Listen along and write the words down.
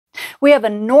We have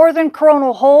a northern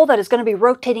coronal hole that is going to be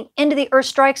rotating into the Earth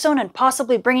strike zone and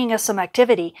possibly bringing us some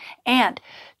activity. And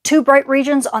two bright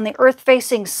regions on the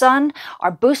Earth-facing sun are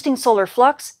boosting solar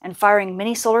flux and firing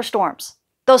mini solar storms.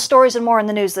 Those stories and more in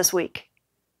the news this week.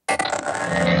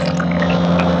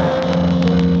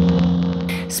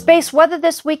 Space weather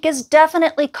this week is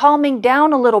definitely calming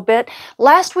down a little bit.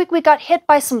 Last week we got hit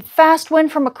by some fast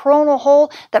wind from a coronal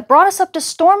hole that brought us up to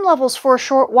storm levels for a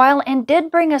short while and did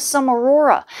bring us some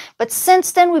aurora. But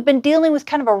since then we've been dealing with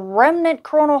kind of a remnant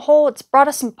coronal hole. It's brought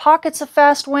us some pockets of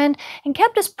fast wind and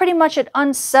kept us pretty much at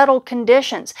unsettled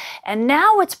conditions. And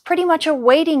now it's pretty much a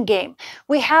waiting game.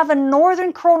 We have a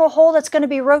northern coronal hole that's going to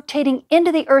be rotating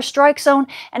into the Earth strike zone,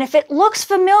 and if it looks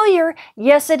familiar,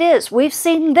 yes it is. We've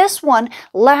seen this one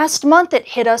last month. It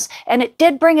hit us and it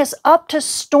did bring us up to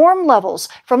storm levels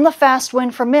from the fast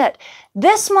wind from it.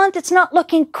 This month it's not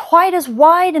looking quite as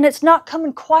wide and it's not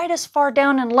coming quite as far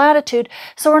down in latitude,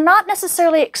 so we're not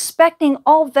necessarily expecting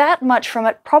all that much from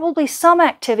it. Probably some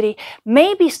activity,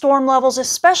 maybe storm levels,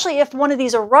 especially if one of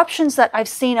these eruptions that I've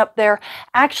seen up there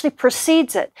actually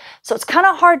precedes it. So it's kind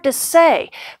of hard to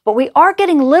say, but we are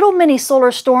getting little mini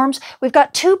solar storms. We've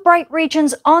got two bright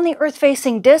regions on the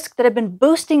Earth-facing disk that have been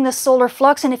boosting the solar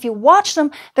flux, and if you watch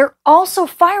them, they're also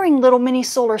firing little mini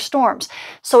solar storms.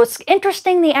 So it's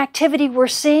interesting the activity we're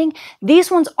seeing. These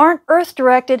ones aren't Earth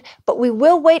directed, but we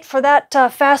will wait for that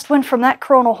fast wind from that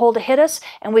coronal hole to hit us,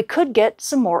 and we could get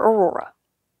some more aurora.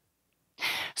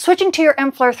 Switching to your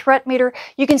M-flare threat meter,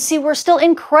 you can see we're still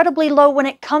incredibly low when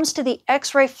it comes to the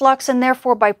X-ray flux, and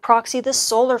therefore by proxy the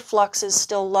solar flux is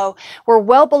still low. We're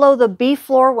well below the B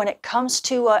floor when it comes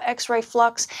to X-ray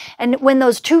flux, and when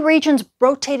those two regions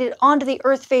rotated onto the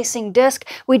Earth-facing disk,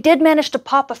 we did manage to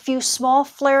pop a few small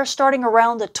flares starting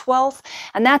around the 12th,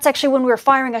 and that's actually when we were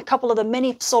firing a couple of the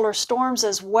mini solar storms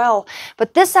as well.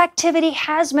 But this activity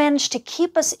has managed to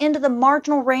keep us into the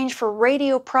marginal range for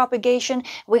radio propagation.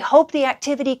 We hope the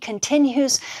activity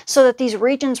continues so that these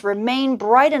regions remain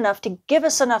bright enough to give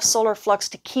us enough solar flux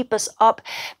to keep us up.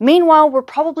 Meanwhile, we're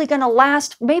probably going to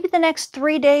last maybe the next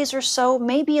 3 days or so,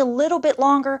 maybe a little bit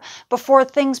longer, before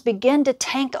things begin to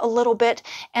tank a little bit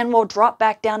and we'll drop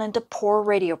back down into poor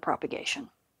radio propagation.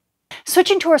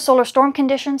 Switching to our solar storm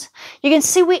conditions, you can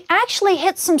see we actually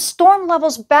hit some storm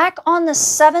levels back on the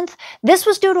 7th. This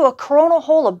was due to a coronal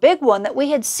hole, a big one that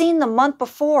we had seen the month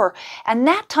before, and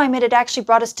that time it had actually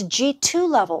brought us to G2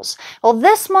 levels. Well,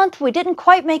 this month we didn't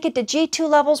quite make it to G2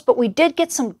 levels, but we did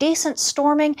get some decent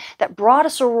storming that brought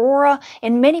us aurora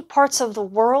in many parts of the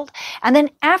world. And then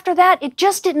after that, it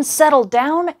just didn't settle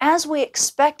down as we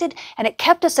expected, and it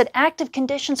kept us at active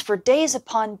conditions for days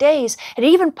upon days. It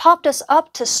even popped us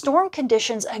up to storm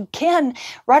conditions again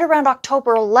right around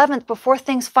October 11th before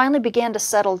things finally began to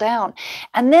settle down.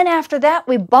 And then after that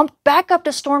we bumped back up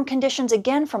to storm conditions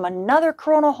again from another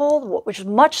coronal hole, which was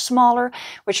much smaller,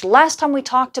 which last time we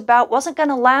talked about wasn't going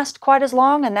to last quite as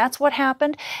long, and that's what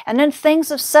happened. And then things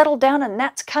have settled down, and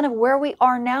that's kind of where we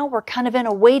are now. We're kind of in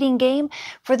a waiting game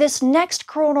for this next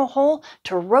coronal hole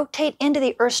to rotate into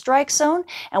the Earth strike zone,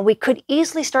 and we could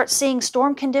easily start seeing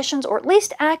storm conditions, or at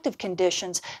least active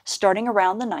conditions, starting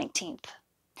around the 19th.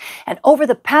 And over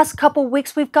the past couple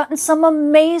weeks, we've gotten some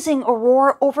amazing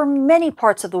aurora over many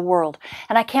parts of the world.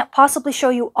 And I can't possibly show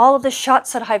you all of the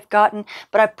shots that I've gotten,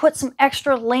 but I put some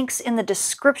extra links in the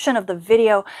description of the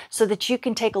video so that you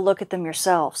can take a look at them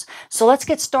yourselves. So let's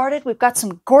get started. We've got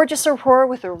some gorgeous aurora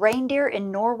with a reindeer in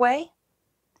Norway.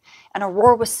 An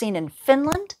aurora was seen in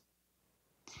Finland.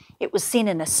 It was seen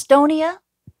in Estonia.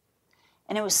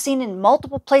 And it was seen in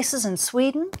multiple places in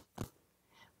Sweden.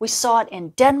 We saw it in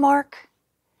Denmark,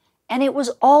 and it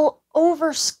was all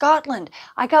over Scotland.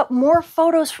 I got more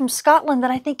photos from Scotland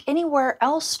than I think anywhere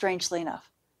else, strangely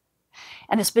enough.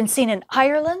 And it's been seen in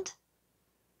Ireland,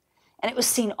 and it was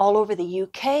seen all over the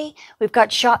UK. We've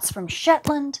got shots from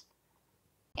Shetland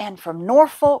and from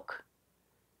Norfolk.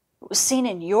 It was seen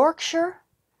in Yorkshire,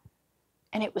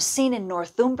 and it was seen in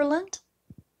Northumberland.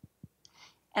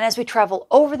 And as we travel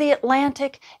over the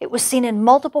Atlantic, it was seen in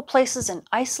multiple places in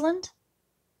Iceland.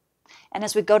 And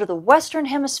as we go to the Western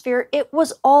Hemisphere, it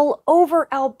was all over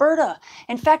Alberta.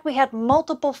 In fact, we had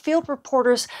multiple field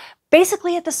reporters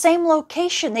basically at the same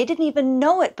location. They didn't even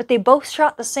know it, but they both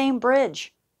shot the same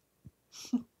bridge.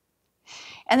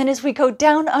 And then as we go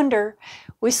down under,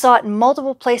 we saw it in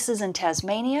multiple places in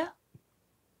Tasmania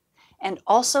and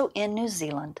also in New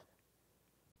Zealand.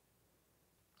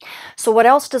 So what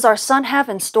else does our sun have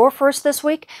in store for us this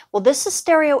week? Well, this is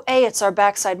stereo A, it's our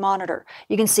backside monitor.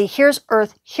 You can see here's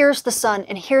Earth, here's the sun,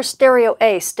 and here's stereo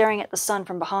A staring at the sun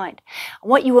from behind.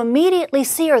 What you immediately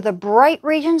see are the bright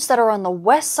regions that are on the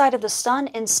west side of the sun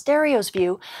in stereo's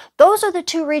view. Those are the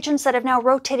two regions that have now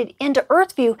rotated into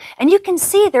Earth view, and you can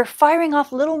see they're firing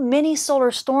off little mini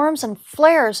solar storms and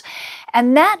flares.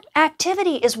 And that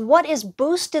activity is what has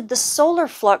boosted the solar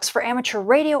flux for amateur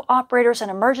radio operators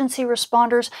and emergency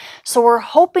responders. So we're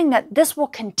hoping that this will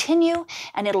continue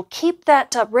and it'll keep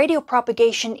that radio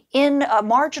propagation in a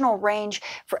marginal range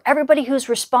for everybody who's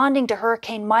responding to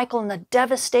Hurricane Michael and the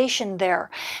devastation there.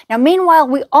 Now, meanwhile,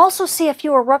 we also see a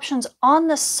few eruptions on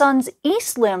the sun's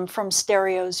east limb from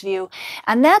stereo's view,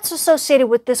 and that's associated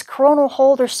with this coronal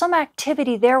hole. There's some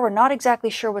activity there. We're not exactly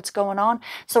sure what's going on.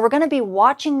 So we're going to be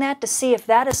watching that to see if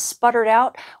that is sputtered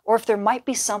out or if there might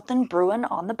be something brewing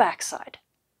on the backside.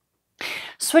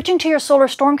 Switching to your solar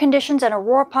storm conditions and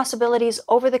aurora possibilities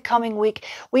over the coming week,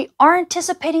 we are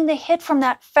anticipating the hit from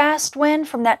that fast wind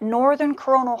from that northern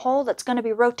coronal hole that's going to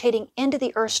be rotating into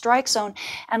the Earth strike zone.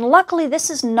 And luckily,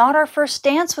 this is not our first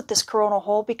dance with this coronal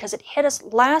hole because it hit us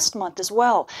last month as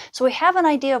well. So we have an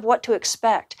idea of what to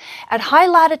expect. At high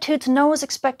latitudes, NOAA is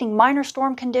expecting minor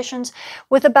storm conditions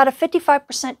with about a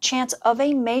 55% chance of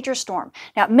a major storm.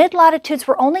 Now, at mid-latitudes,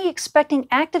 we're only expecting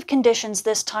active conditions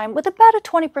this time with about a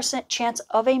 20% chance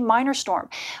of a minor storm.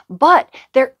 But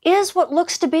there is what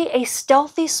looks to be a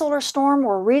stealthy solar storm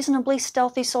or reasonably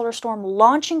stealthy solar storm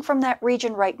launching from that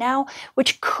region right now,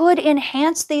 which could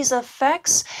enhance these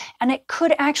effects, and it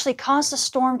could actually cause the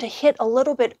storm to hit a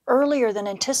little bit earlier than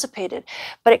anticipated.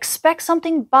 But expect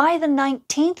something by the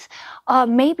 19th,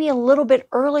 maybe a little bit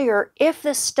earlier if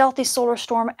this stealthy solar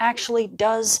storm actually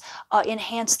does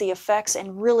enhance the effects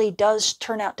and really does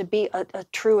turn out to be a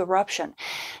true eruption.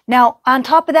 Now, on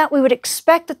top of that, we would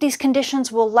expect that these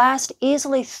conditions will last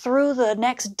easily through the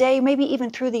next day, maybe even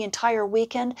through the entire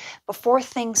weekend before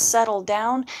things settle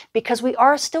down, because we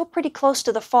are still pretty close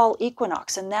to the fall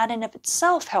equinox, and that in of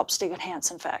itself helps to enhance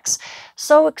effects.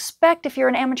 So expect, if you're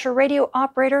an amateur radio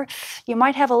operator, you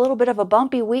might have a little bit of a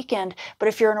bumpy weekend, but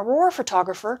if you're an aurora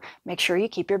photographer, make sure you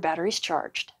keep your batteries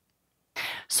charged.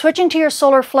 Switching to your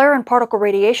solar flare and particle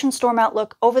radiation storm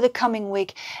outlook over the coming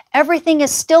week, everything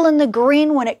is still in the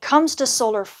green when it comes to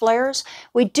solar flares.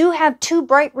 We do have two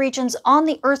bright regions on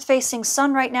the Earth-facing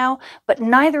sun right now, but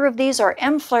neither of these are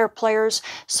M-flare players,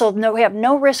 so we have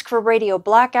no risk for radio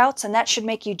blackouts, and that should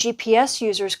make you GPS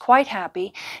users quite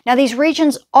happy. Now, these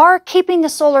regions are keeping the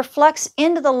solar flux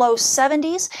into the low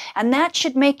 70s, and that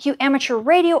should make you amateur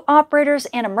radio operators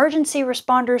and emergency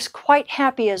responders quite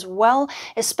happy as well,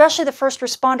 especially the first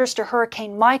responders to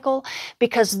Hurricane Michael,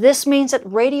 because this means that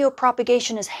radio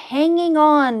propagation is hanging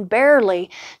on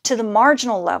barely to the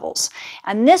marginal levels.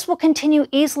 And this will continue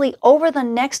easily over the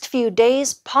next few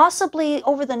days, possibly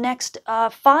over the next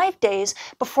 5 days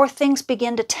before things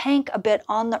begin to tank a bit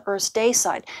on the Earth's day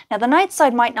side. Now, the night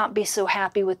side might not be so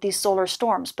happy with these solar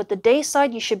storms, but the day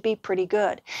side you should be pretty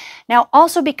good. Now,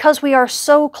 also because we are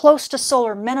so close to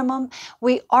solar minimum,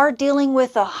 we are dealing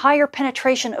with a higher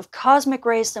penetration of cosmic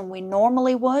rays than we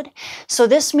normally would. So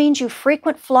this means you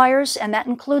frequent flyers, and that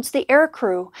includes the air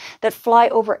crew that fly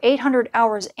over 800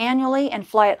 hours annually and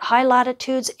fly at high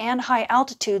latitudes and high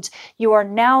altitudes, you are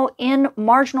now in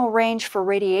marginal range for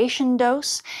radiation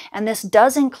dose, and this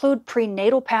does include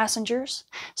prenatal passengers.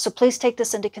 So please take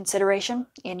this into consideration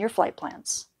in your flight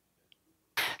plans.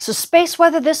 So space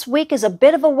weather this week is a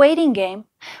bit of a waiting game.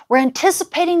 We're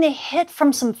anticipating the hit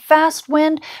from some fast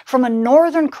wind from a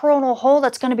northern coronal hole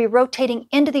that's going to be rotating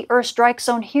into the Earth strike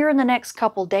zone here in the next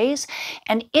couple days,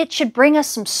 and it should bring us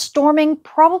some storming,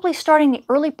 probably starting the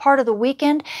early part of the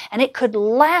weekend, and it could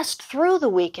last through the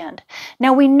weekend.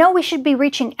 Now, we know we should be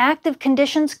reaching active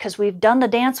conditions because we've done the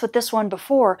dance with this one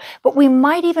before, but we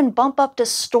might even bump up to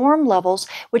storm levels,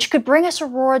 which could bring us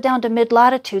aurora down to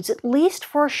mid-latitudes, at least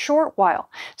for a short while.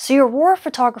 So your aurora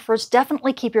photographers,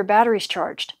 definitely keep your batteries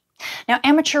charged. Now,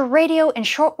 amateur radio and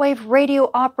shortwave radio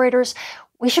operators,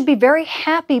 we should be very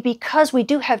happy because we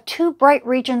do have two bright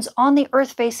regions on the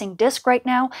Earth-facing disk right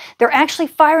now. They're actually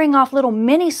firing off little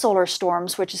mini solar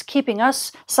storms, which is keeping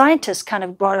us scientists kind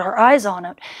of got our eyes on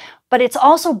it. But it's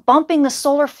also bumping the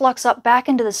solar flux up back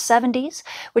into the 70s,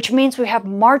 which means we have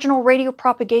marginal radio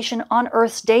propagation on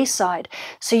Earth's day side.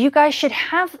 So you guys should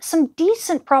have some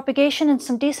decent propagation and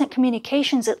some decent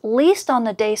communications, at least on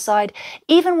the day side,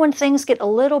 even when things get a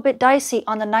little bit dicey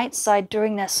on the night side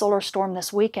during that solar storm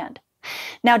this weekend.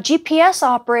 Now, GPS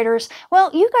operators,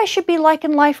 well, you guys should be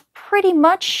liking life pretty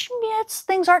much.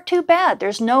 Things aren't too bad.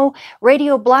 There's no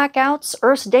radio blackouts.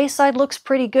 Earth's day side looks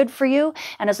pretty good for you.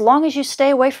 And as long as you stay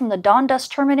away from the dawn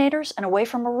dust terminators and away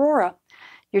from Aurora,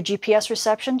 your GPS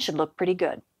reception should look pretty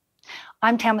good.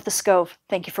 I'm Tamitha Scove.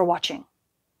 Thank you for watching.